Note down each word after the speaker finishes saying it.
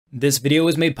This video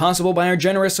was made possible by our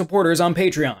generous supporters on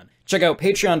Patreon. Check out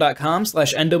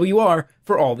patreon.com/NWR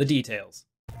for all the details.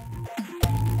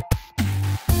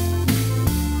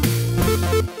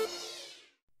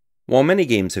 While many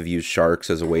games have used sharks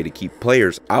as a way to keep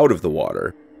players out of the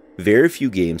water, very few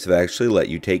games have actually let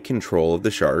you take control of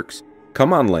the sharks,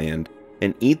 come on land,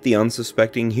 and eat the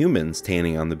unsuspecting humans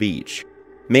tanning on the beach.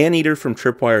 Maneater from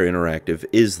Tripwire Interactive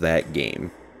is that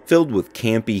game, filled with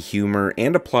campy humor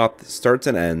and a plot that starts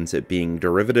and ends at being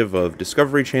derivative of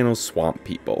Discovery Channel's Swamp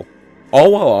People,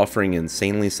 all while offering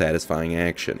insanely satisfying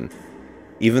action.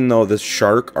 Even though this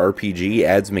shark RPG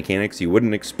adds mechanics you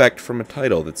wouldn't expect from a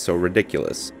title that's so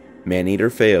ridiculous, Maneater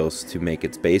fails to make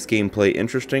its base gameplay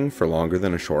interesting for longer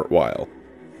than a short while.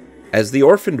 As the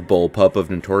orphaned bullpup of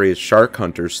notorious shark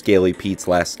hunter Scaly Pete's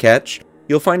last catch,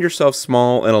 you'll find yourself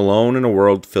small and alone in a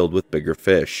world filled with bigger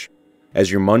fish. As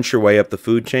you munch your way up the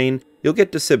food chain, you'll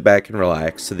get to sit back and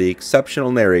relax to the exceptional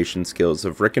narration skills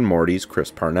of Rick and Morty's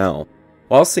Chris Parnell,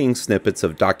 while seeing snippets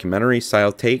of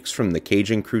documentary-style takes from the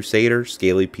Cajun crusader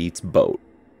Scaly Pete's boat.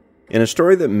 In a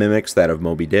story that mimics that of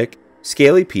Moby Dick,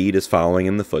 Scaly Pete is following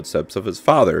in the footsteps of his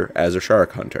father as a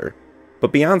shark hunter.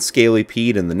 But beyond Scaly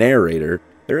Pete and the narrator,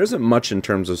 there isn't much in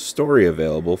terms of story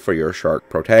available for your shark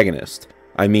protagonist.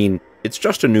 I mean, it's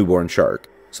just a newborn shark,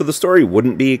 so the story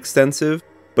wouldn't be extensive,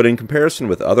 but in comparison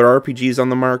with other RPGs on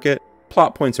the market,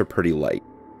 plot points are pretty light.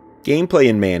 Gameplay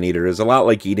in Maneater is a lot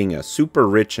like eating a super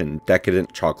rich and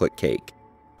decadent chocolate cake.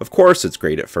 Of course it's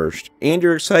great at first, and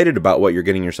you're excited about what you're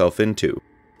getting yourself into,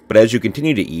 but as you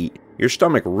continue to eat, your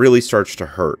stomach really starts to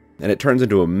hurt, and it turns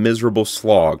into a miserable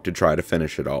slog to try to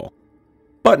finish it all.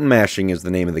 Button mashing is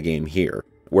the name of the game here,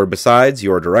 where besides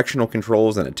your directional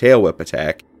controls and a tail whip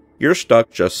attack, you're stuck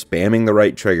just spamming the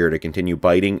right trigger to continue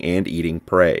biting and eating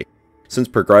prey. Since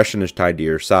progression is tied to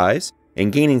your size,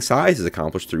 and gaining size is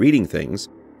accomplished through eating things,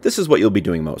 this is what you'll be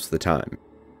doing most of the time.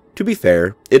 To be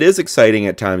fair, it is exciting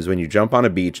at times when you jump on a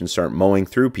beach and start mowing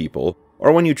through people,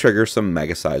 or when you trigger some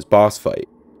mega-sized boss fight.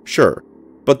 Sure,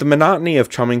 but the monotony of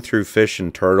chumming through fish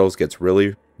and turtles gets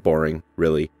really boring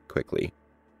really quickly.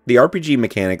 The RPG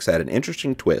mechanics add an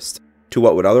interesting twist to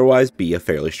what would otherwise be a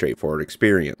fairly straightforward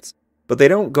experience, but they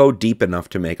don't go deep enough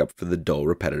to make up for the dull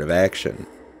repetitive action.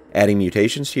 Adding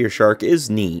mutations to your shark is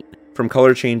neat, from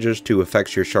color changes to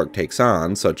effects your shark takes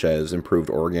on, such as improved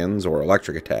organs or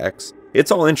electric attacks.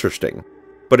 It's all interesting,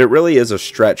 but it really is a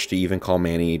stretch to even call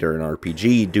Maneater an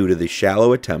RPG due to the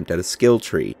shallow attempt at a skill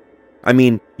tree. I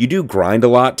mean, you do grind a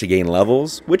lot to gain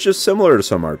levels, which is similar to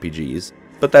some RPGs,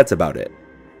 but that's about it.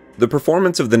 The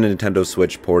performance of the Nintendo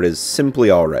Switch port is simply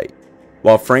alright.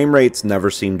 While frame rates never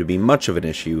seem to be much of an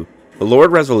issue, the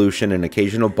lowered resolution and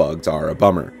occasional bugs are a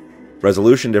bummer.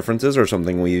 Resolution differences are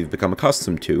something we've become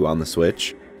accustomed to on the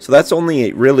Switch, so that's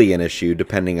only really an issue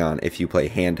depending on if you play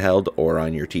handheld or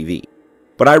on your TV.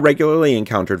 But I regularly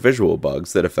encountered visual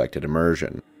bugs that affected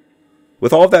immersion.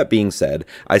 With all of that being said,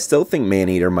 I still think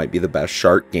Maneater might be the best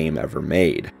shark game ever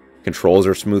made. Controls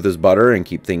are smooth as butter and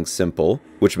keep things simple,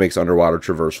 which makes underwater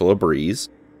traversal a breeze.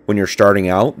 When you're starting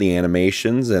out, the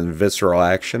animations and visceral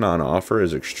action on offer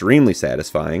is extremely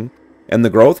satisfying, and the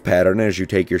growth pattern as you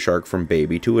take your shark from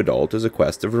baby to adult is a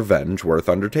quest of revenge worth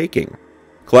undertaking.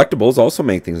 Collectibles also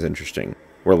make things interesting,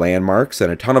 where landmarks and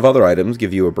a ton of other items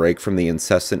give you a break from the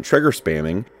incessant trigger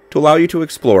spamming to allow you to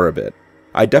explore a bit.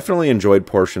 I definitely enjoyed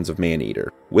portions of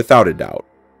Maneater, without a doubt.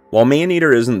 While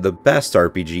Maneater isn't the best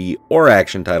RPG or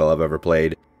action title I've ever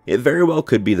played, it very well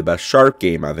could be the best shark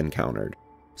game I've encountered.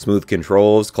 Smooth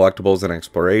controls, collectibles and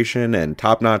exploration, and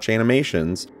top-notch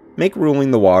animations make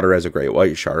ruling the water as a great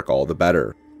white shark all the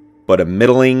better. But a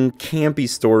middling, campy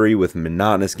story with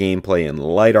monotonous gameplay and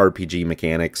light RPG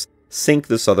mechanics sink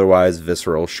this otherwise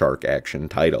visceral shark action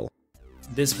title.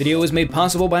 This video was made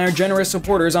possible by our generous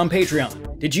supporters on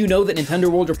Patreon. Did you know that Nintendo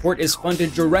World Report is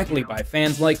funded directly by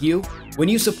fans like you? When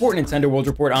you support Nintendo World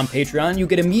Report on Patreon, you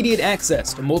get immediate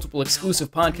access to multiple exclusive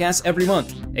podcasts every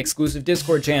month, exclusive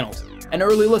Discord channels, an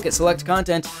early look at select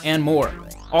content, and more,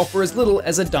 all for as little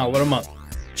as $1 a month.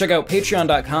 Check out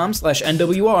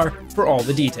patreon.com/NWR for all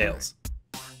the details.